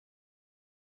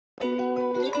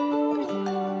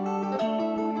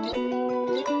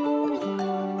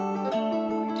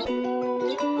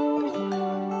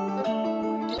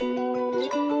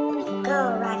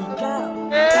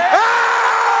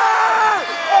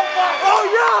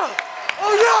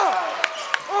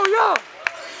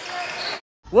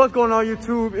What's going on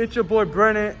YouTube? It's your boy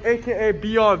Brennan, aka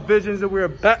BR Visions, and we're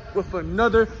back with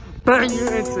another banger.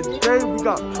 And today we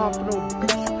got Pompano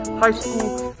Beach High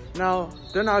School. Now,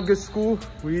 they're not a good school.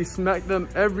 We smack them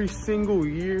every single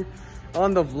year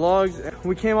on the vlogs.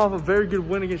 We came off a very good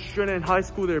win against Trinidad High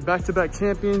School. They're back-to-back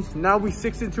champions. Now we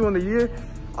 6-2 on the year.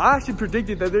 I actually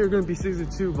predicted that they were going to be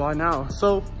 6-2 by now.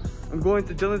 So I'm going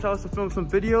to Dylan's house to film some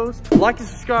videos. Like and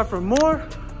subscribe for more.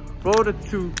 Roll to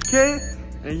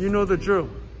 2K, and you know the drill.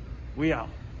 We out.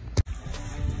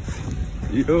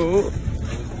 Yo.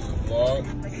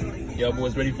 Y'all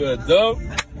boys ready for a dub?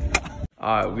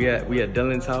 All right, we at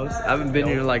Dylan's house. I haven't been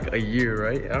here like a year,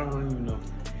 right? I don't even know.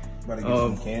 About to get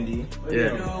some candy. What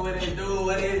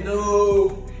it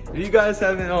do? If you guys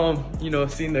haven't, you know,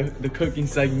 seen the cooking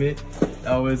segment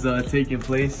that was taking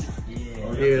place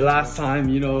here last time,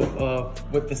 you know,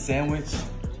 with the sandwich.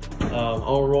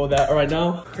 I'll roll that right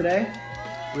now. Today,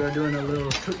 we are doing a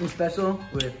little cooking special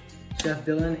with Chef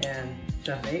Dylan and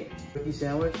Chef Nate. Cookie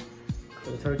sandwich.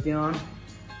 Put the turkey on.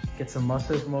 Get some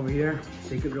mustard from over here.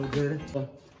 Shake it real good. So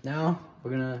now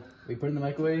we put it in the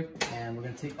microwave and we're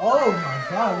gonna take. Oh my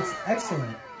God, it's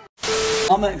excellent.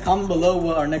 Comment below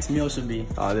what our next meal should be.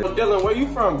 Dylan, where you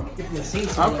from?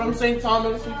 I'm from St.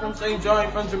 Thomas. You from St. John?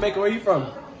 You from Jamaica? Where you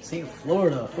from? St.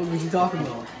 Florida. What were you talking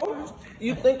about?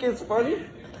 You think it's funny?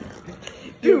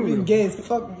 Dude, being gay as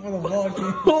fuck before the vlog.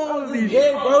 Holy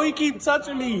shit, bro! He keep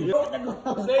touching me.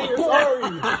 Say you're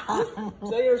sorry.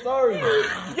 Say you're sorry.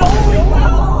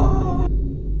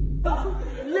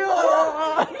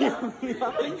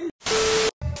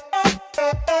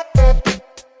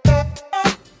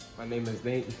 My name is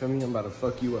Nate. You feel me? I'm about to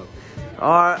fuck you up.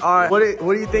 All right. What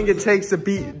do you think it takes to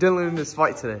beat Dylan in this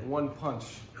fight today? One punch.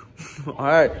 All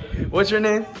right. What's your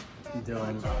name?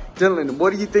 Dylan. Dylan,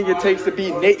 what do you think it takes to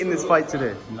beat Nate in this fight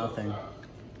today? Nothing.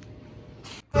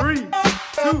 3, 2,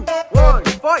 1,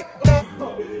 fight!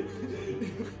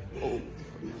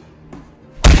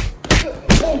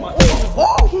 Oh my!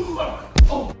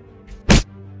 Oh!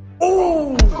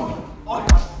 Oh!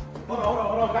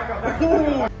 Hold on, back up.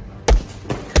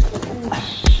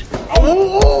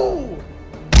 Oh!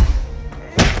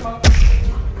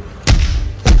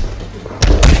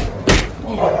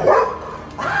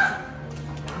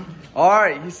 All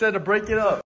right, he said to break it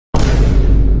up.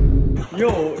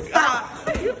 Yo.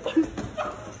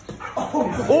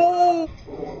 Oh.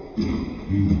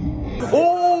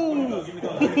 Oh.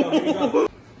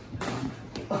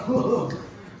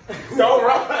 Don't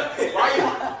run.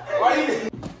 Why you?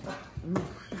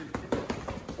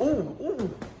 Oh.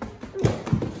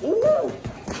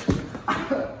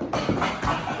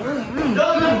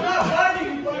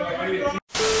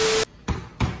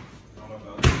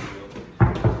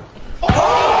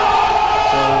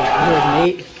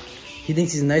 Nate, he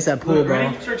thinks he's nice at pool,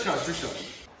 bro. Trick shot.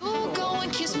 Oh.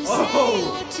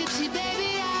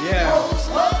 Yeah.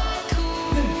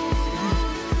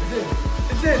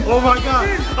 Oh my God.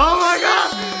 Oh my God.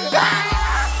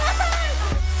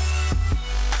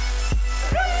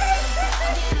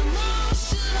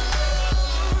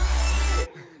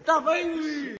 Stop fighting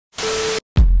me.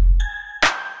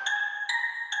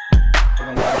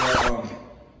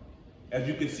 As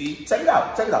you can see, Check it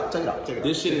out.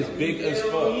 this shit is big as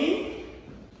fuck.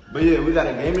 But yeah, we got a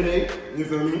Gameday, you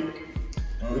feel me?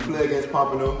 We play against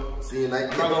Pompano. See you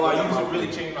like. I'm not gonna lie, you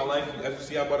really changed my life. As you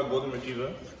see, I bought a golden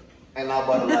retriever. And I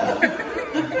bought a lab.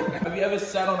 Have you ever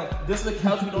sat on a? This is a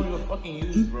couch we don't even fucking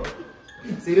use, bro.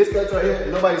 See this couch right here?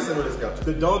 Nobody sit on this couch.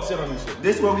 The dog sit on this shit.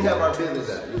 This is where we have our business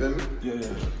at, you feel me?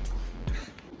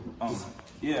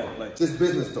 Yeah, like This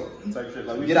business talk. type shit.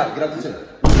 Like we Get out the chair.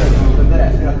 Put that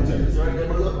ass, get out the chair. See right there,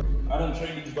 brother? I done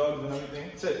trained these dogs and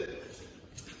everything. Sit.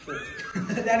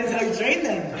 That is how you train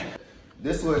them.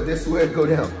 This where it go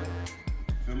down.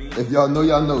 Feel me? If y'all know.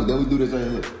 Then we do this right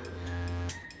here.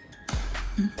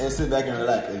 And sit back and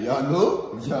relax. If y'all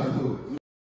know, y'all know.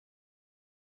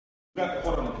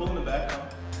 Hold on, pull in the back now.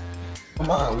 Come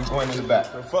on, we going in the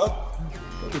back. The fuck?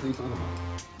 What are you talking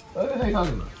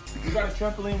about? We got a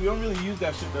trampoline. We don't really use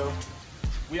that shit though.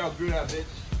 We outgrew that bitch.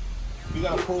 We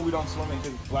got a pool. We don't swim in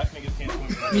because black niggas can't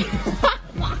swim.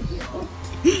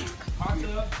 Hot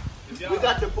tub. We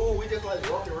got the pool, we just like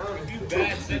walking around. If you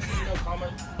bad sexy, you know,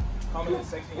 comment in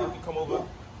section. Y'all can come over.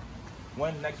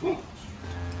 When next week?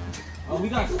 Oh, we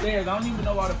got stairs. I don't even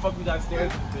know why the fuck we got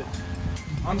stairs.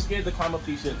 I'm scared to climb up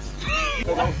these shits.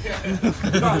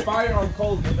 We got fire or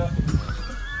cold, nigga.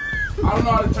 I don't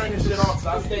know how to turn this shit off, so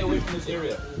I stay away from this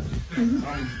area.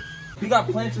 We got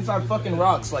plants inside fucking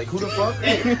rocks. Like, who the fuck?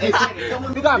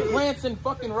 You got plants in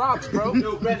fucking rocks, bro.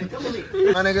 Yo, Brandon, come with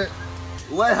me. My nigga,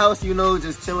 what house you know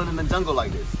just chilling in the jungle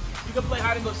like this? You can play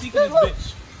hide and go seek in this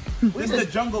bitch. This is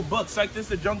the Jungle Book. Psych, this is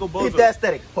the Jungle Book. Peep the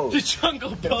aesthetic pose. The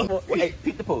Jungle Book. Hey,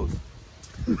 peep the pose.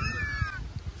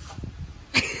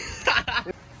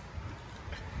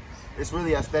 It's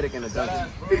really aesthetic in the jungle.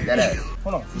 That ass.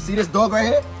 Hold on. You see this dog right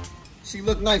here? She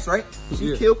look nice, right?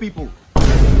 She kill people.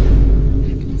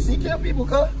 She kill people,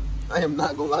 cuz. I am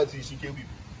not gonna lie to you, she kill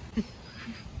people.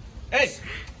 Hey,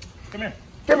 come here.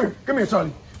 Come here,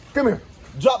 Charlie. Come here.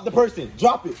 Drop the person.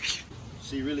 Drop it.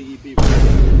 She really eat people.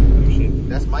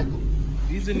 That's Michael.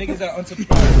 These are niggas that are unsubscribed.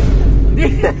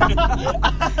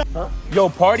 Huh? Yo,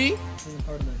 party?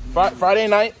 Friday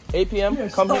night, 8 p.m.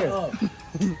 Come here.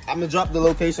 I'm gonna drop the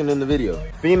location in the video.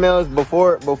 Females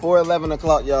before 11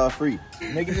 o'clock, y'all free.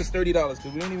 Niggas is $30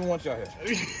 because we don't even want y'all here.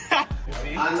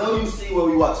 I know you see where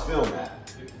we watch film at.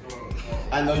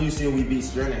 I know you see when we beat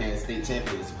Stranahan state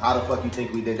champions. How the fuck you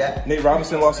think we did that? Nate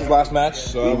Robinson lost his last match.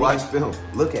 So we watched film.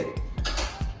 Look at it.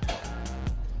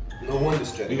 No wonder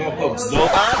Stranahan. Gonna put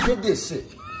I did this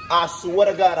shit. I swear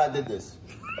to God I did this.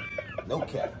 No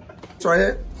cap. It's right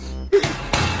here.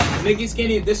 Niggas can't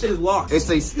even, this shit is locked. It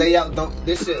say stay out, don't,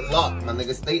 this shit locked, my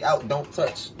nigga. Stay out, don't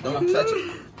touch. Don't touch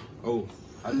it. Oh,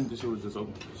 I think this shit was just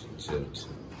open. Chill.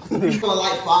 We go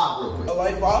light 5 real quick. A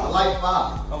light 5? A light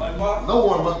 5. A light 5? No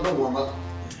warm up, no warm up.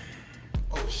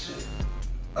 Oh shit.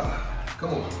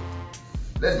 Come on.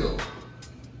 Let's go.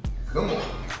 Come on.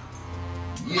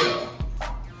 Yeah.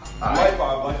 Light 5,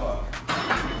 light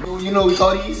 5. You know what we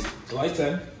call these? Light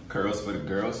 10. Curls for the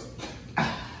girls.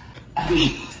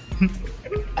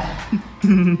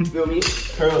 Feel me?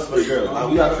 Curls for the girls. Now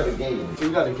we out to the game room. So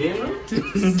we got a game room?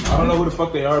 I don't know who the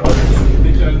fuck they are, but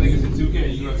bitch ass niggas in 2K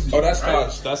and UFC. Oh, that's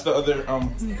Tosh. That's the other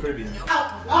Caribbean.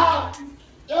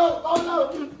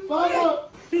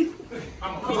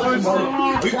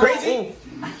 We crazy?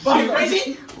 We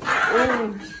crazy?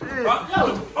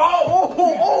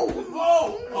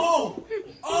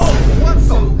 What's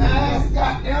some ass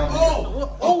goddamn?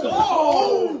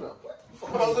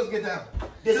 Come on, let's get down.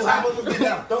 This is how let's get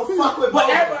down. Don't fuck with bozos.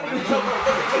 Everybody in the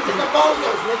This is the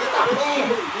bozos, nigga. Stop playing.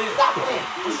 Stop playing.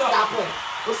 Stop playing.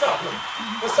 What's up?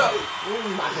 What's up?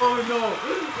 Oh no.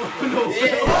 Oh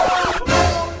shit.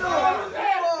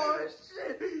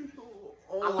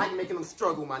 I like making him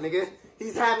struggle, my nigga.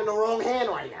 He's having the wrong hand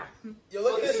right now. Yo,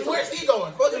 look at this. Where's he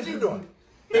going? What is you doing?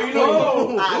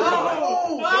 No.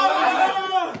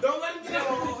 Don't let him get out.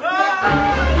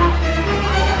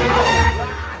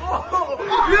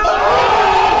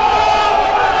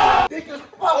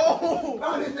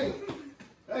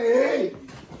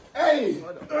 Hey!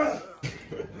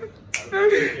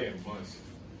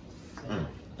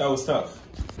 That was tough.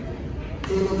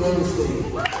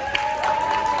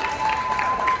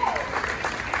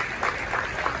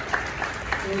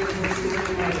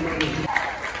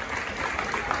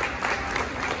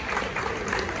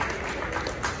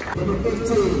 Number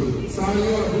 15,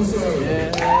 Salia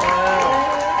Hussein.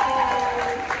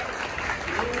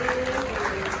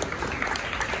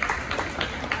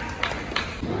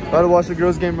 About to watch the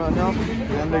girls game right now,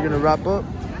 and they're gonna wrap up,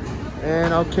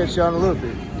 and I'll catch y'all in a little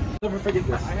bit. Never forget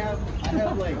this. I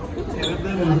have like 10 of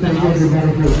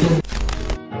them.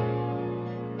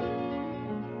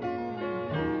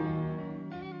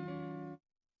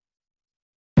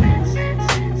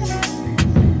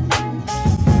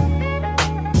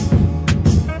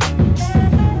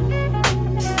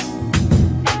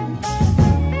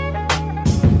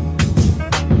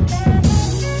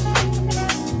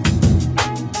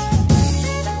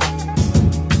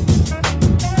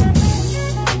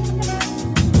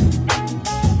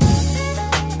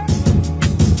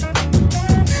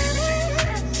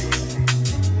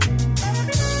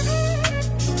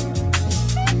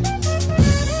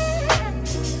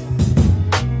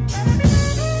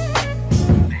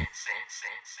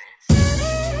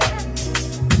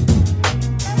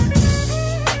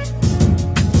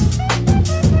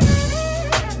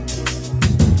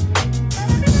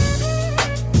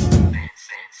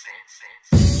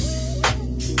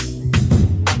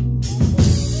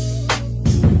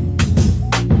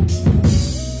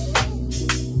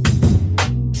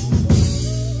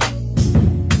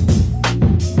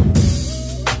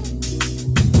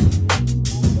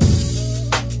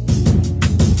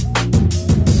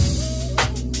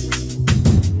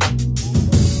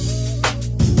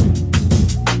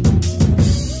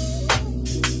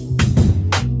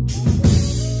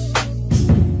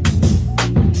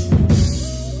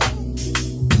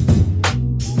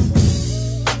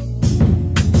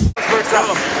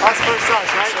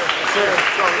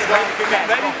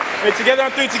 Hey, together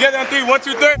on 3, together on 3. 1,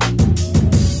 2, 3.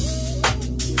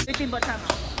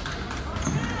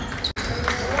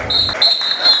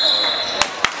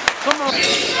 Come on.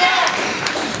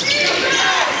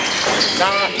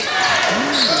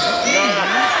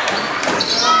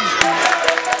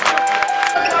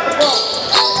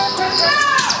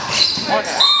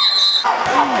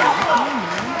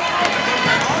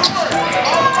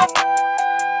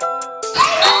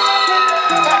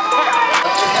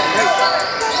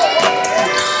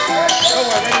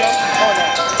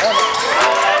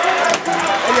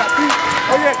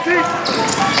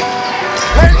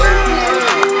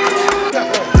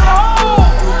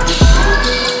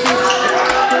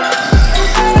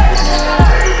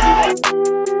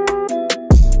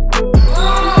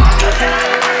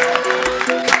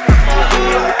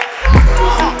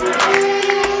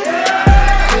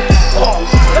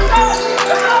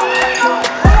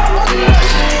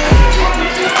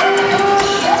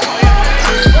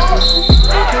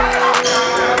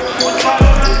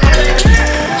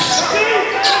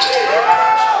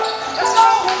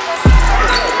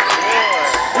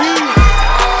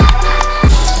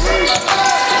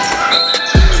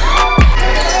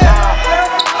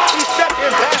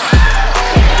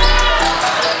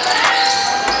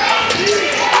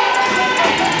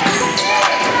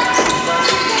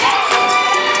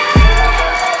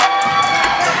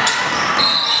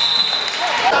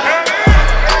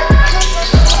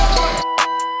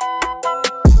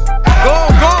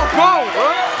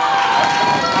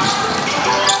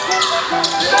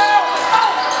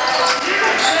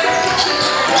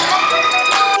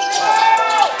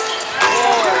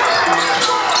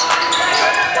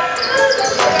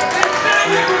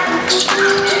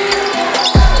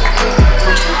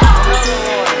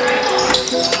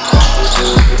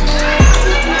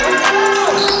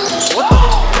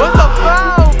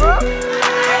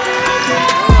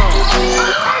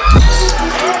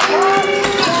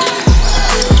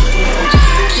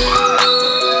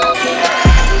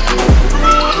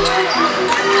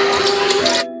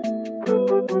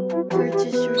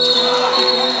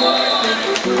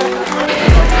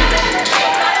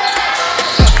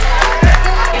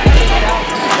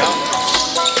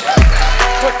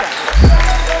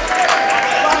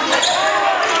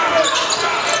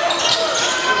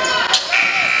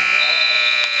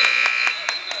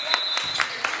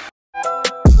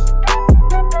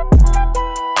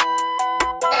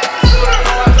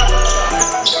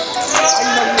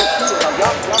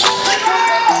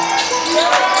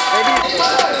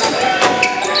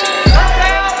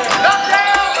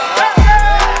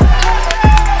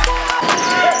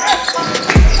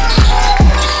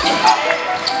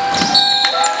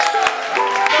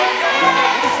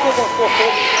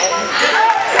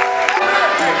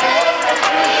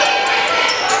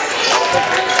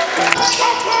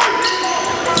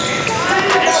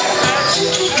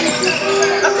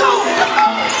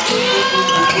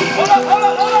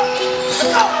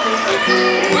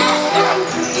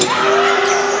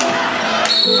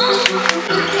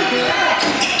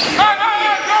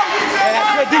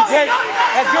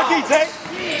 That's your DJ.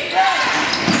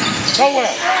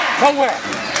 Nowhere. Nowhere.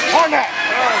 On that.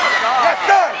 Yes,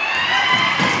 sir.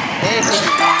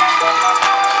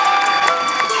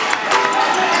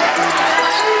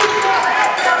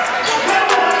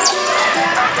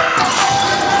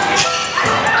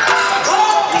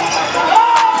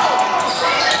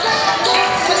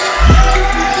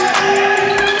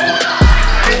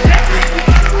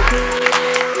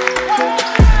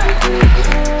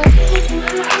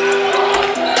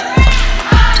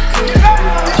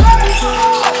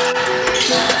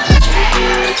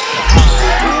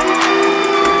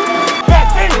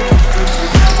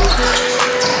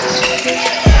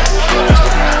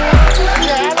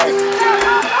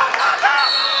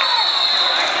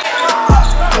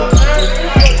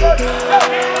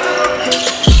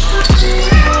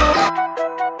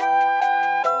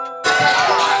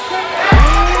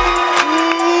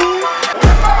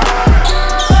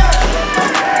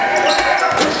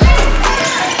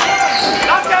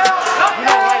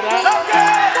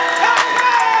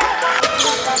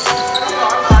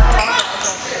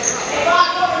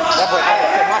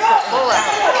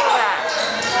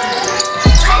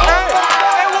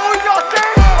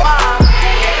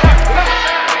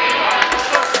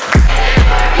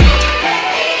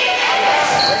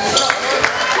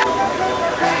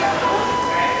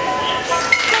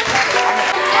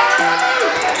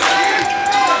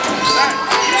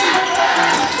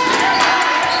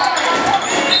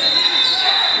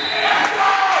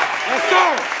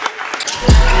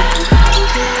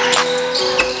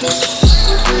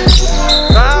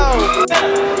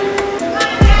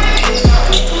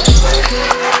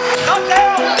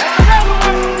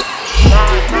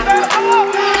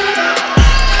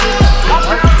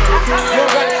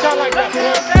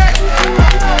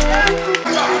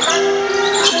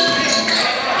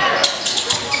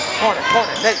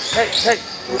 Hey. It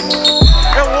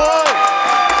was.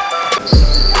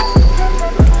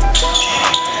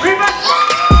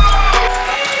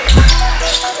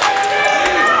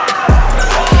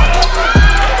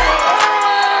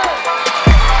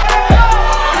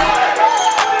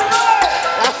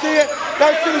 I see it.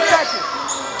 13 seconds.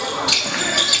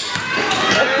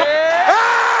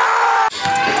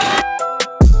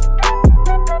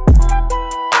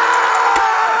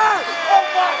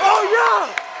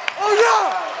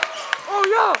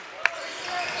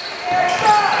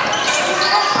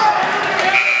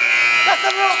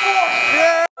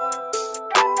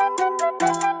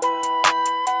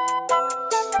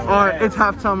 Alright, it's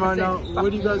halftime right now.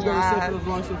 What do you guys gotta say for the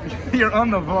vlog? You're on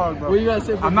the vlog, bro. What do you guys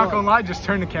say for I'm the not vlog? gonna lie, just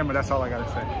turn the camera. That's all I gotta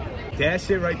say. That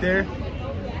shit right there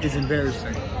is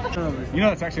embarrassing. You know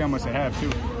that's actually how much they have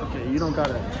too. Okay, you don't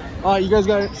gotta. Alright, you guys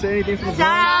gotta say anything for the vlog?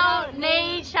 Shout out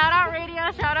Nate, shout out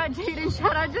Radio, shout out Jaden,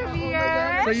 shout out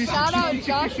Jameer. Shout out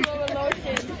Joshua with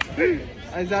Lotion.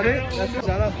 Is that it? That's it?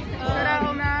 Shout out. Shout out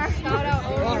Omar. Shout out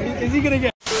Omar. Is he gonna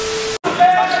get?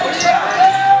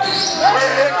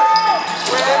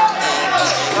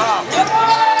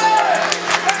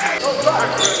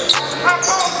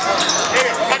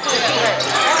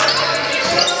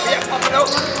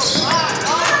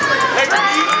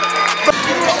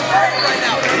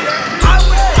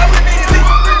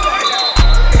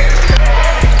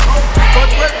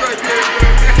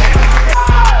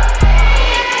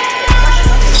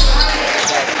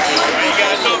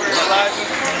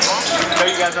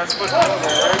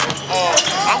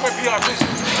 I'm with BR Vision.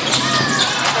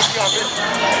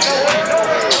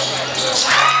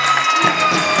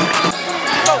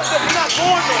 No, we're not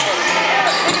going nowhere.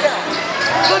 Look at that.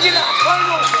 Look at that.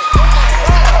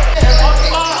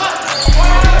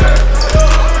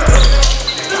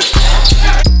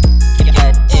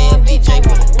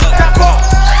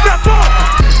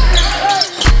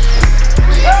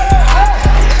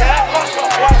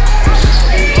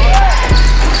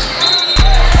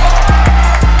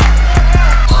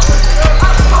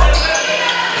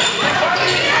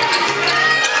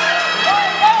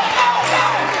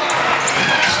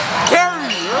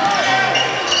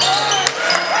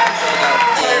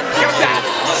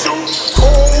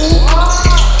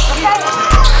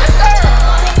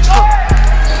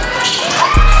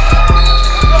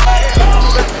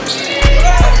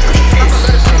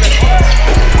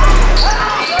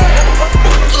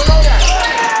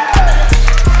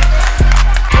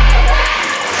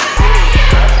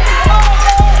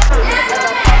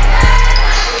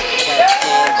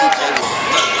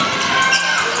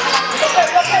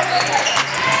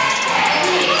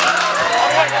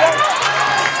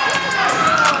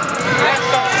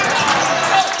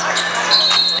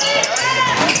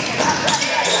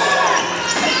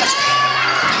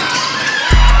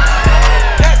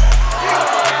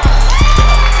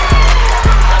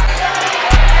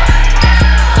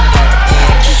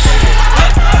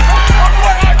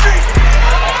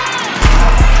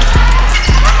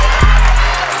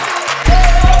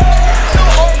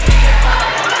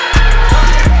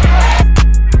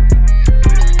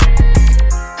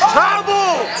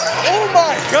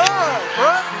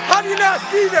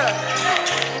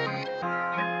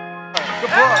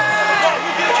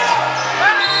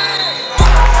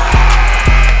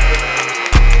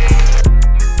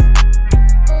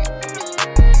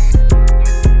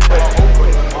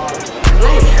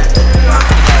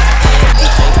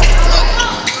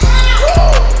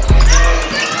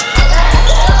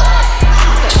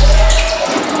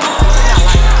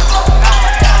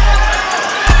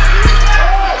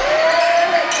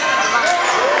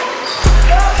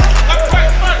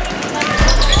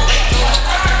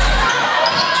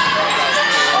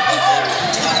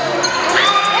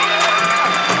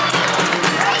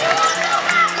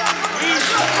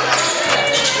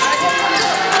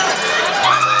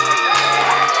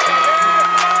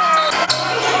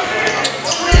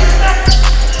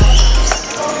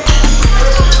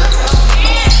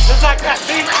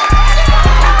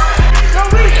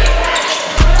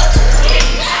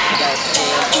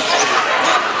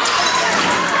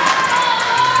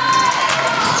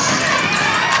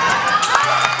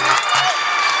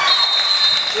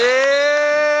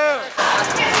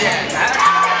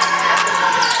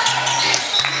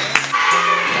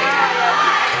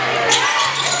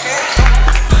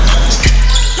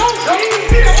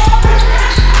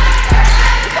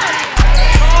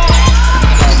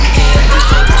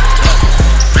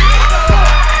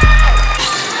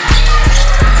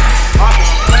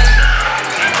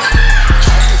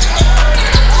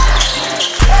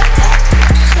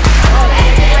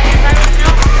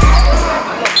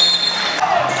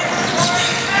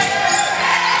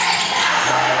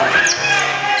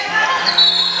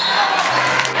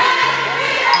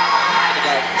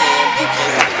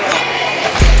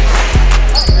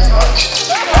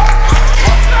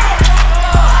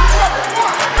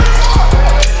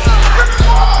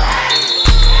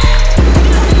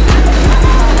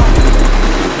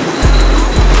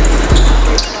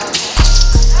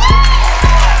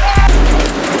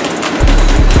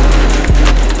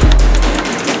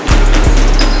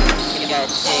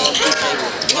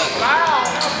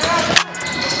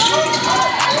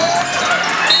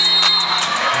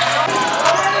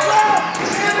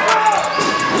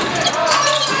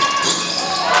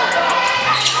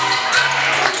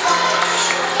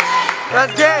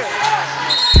 Let's get it.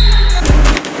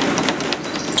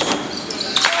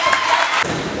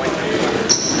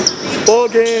 Ball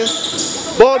game.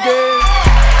 Ball game.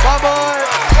 Bye-bye.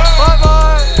 Bye-bye.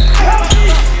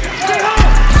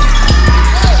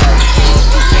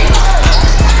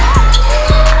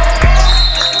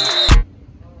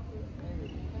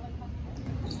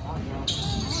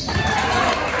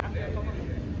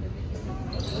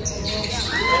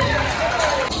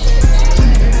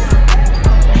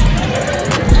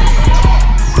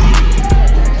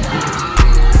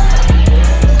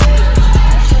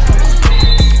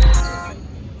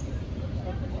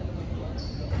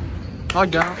 I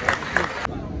got him.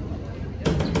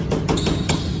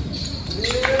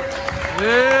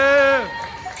 Yeah.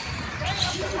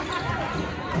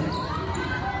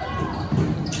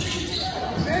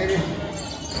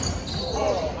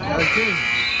 Okay.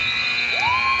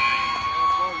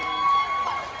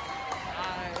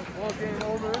 Ball game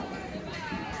over.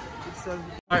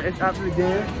 Alright, it's after the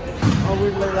game. I'm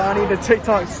with Leilani, the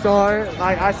TikTok star.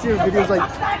 Like, I see her videos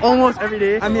like almost every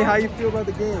day. I mean, how you feel about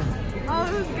the game? Oh,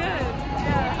 it was good.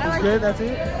 Yeah, I like Good, that's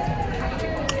it?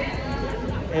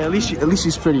 Yeah, at least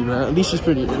she's pretty, man. At least she's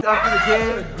pretty. After the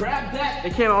game,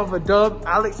 they came out with a dub.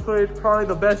 Alex played probably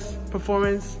the best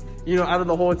performance, you know, out of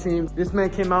the whole team. This man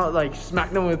came out like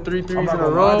smacked them with 3 threes in a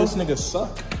row. This nigga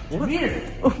suck. Come here.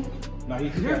 Nah,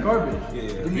 You're garbage.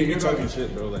 Yeah. You're talking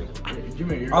shit, bro. Like,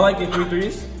 I like your 3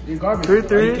 threes. You're garbage. 3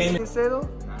 threes. came in- You say though?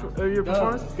 Your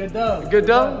performance? Good dub. Good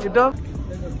dub? Good dub?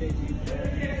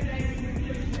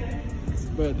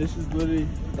 But this is literally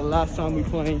the last time we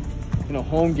playing in a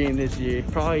home game this year,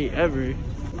 probably ever.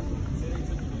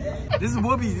 This is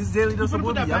Whoopi. This is Daily Dose of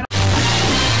Whoopi.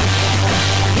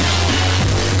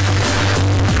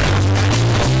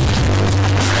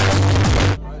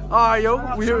 Alright,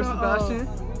 yo, we here with Sebastian.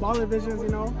 Baller Visions, you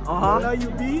know.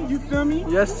 LUB, you feel me?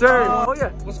 Yes, sir. Oh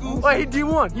yeah. Wait, he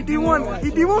D1. He D1. He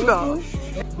D1 though.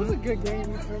 It was a good game,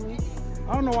 you feel me?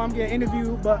 I don't know why I'm getting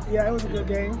interviewed, but yeah, it was a good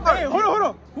game. Hey, hold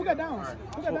on. Who got downs?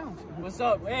 Who got downs? What's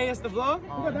up? Hey, it's the vlog.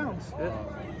 Who got downs?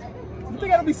 You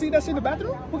think I don't be seeing that shit in the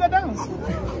bathroom? Who got downs?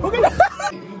 Who got downs?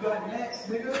 You got next,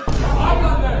 nigga. I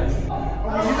got next. You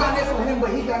got next for him, but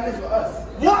he got next for us.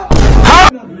 What?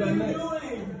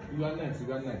 You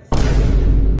got next.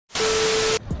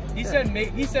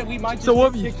 He said we might just So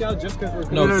what get kicked out just because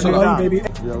we're No, Love you, baby.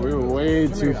 Yeah, we were way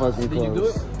too fucking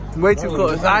close. Way too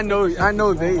close. I know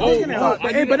they.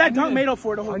 Hey, but that dunk made up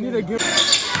for it the whole game.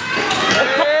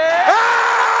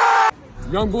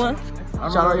 Young boy.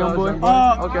 Shout out young boy.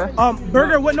 Okay.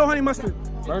 Burger with no honey mustard.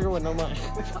 Burger with no money.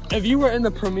 If you were in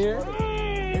the premiere,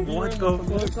 what the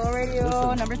fuck?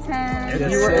 Radio number 10.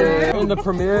 If you were in the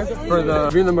premiere for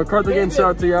the MacArthur game, shout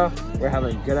out to y'all. We're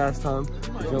having a good ass time.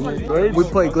 You feel me? We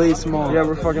play Glade Small. Yeah,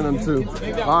 we're fucking them too.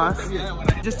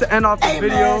 Alright. Just to end off the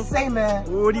video,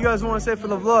 what do you guys want to say for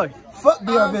the vlog? Fuck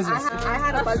be our business. I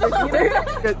had a buzzer beater.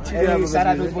 Shout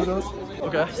out to those Bulldogs.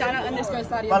 Okay. Shout out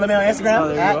 _Saudi. Follow me on Instagram Oh,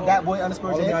 there you at go. thatboy_J.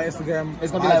 Follow me on Instagram.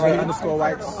 It's gonna be like right here.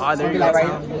 _Whites. Ah, there you Like go. right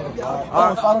here.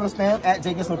 Follow the spam at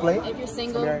Jake Gets Play. If you're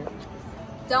single,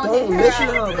 don't hit her listen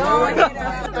up. up.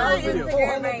 Don't hit her up.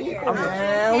 Instagram right here.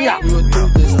 Man, we out.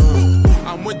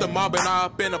 I'm with the mob and I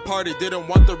up in a party. Didn't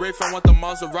want the Wraith, I want the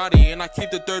Maserati. And I keep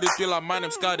the 33 like my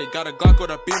name's Scotty. Got a Glock with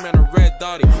a beam and a red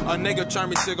dotty. A nigga try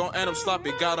me sick on and I'm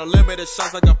sloppy. Got unlimited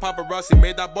shots like a paparazzi.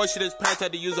 Made that boy shit his pants,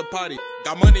 had to use a potty.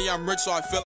 Got money, I'm rich, so I feel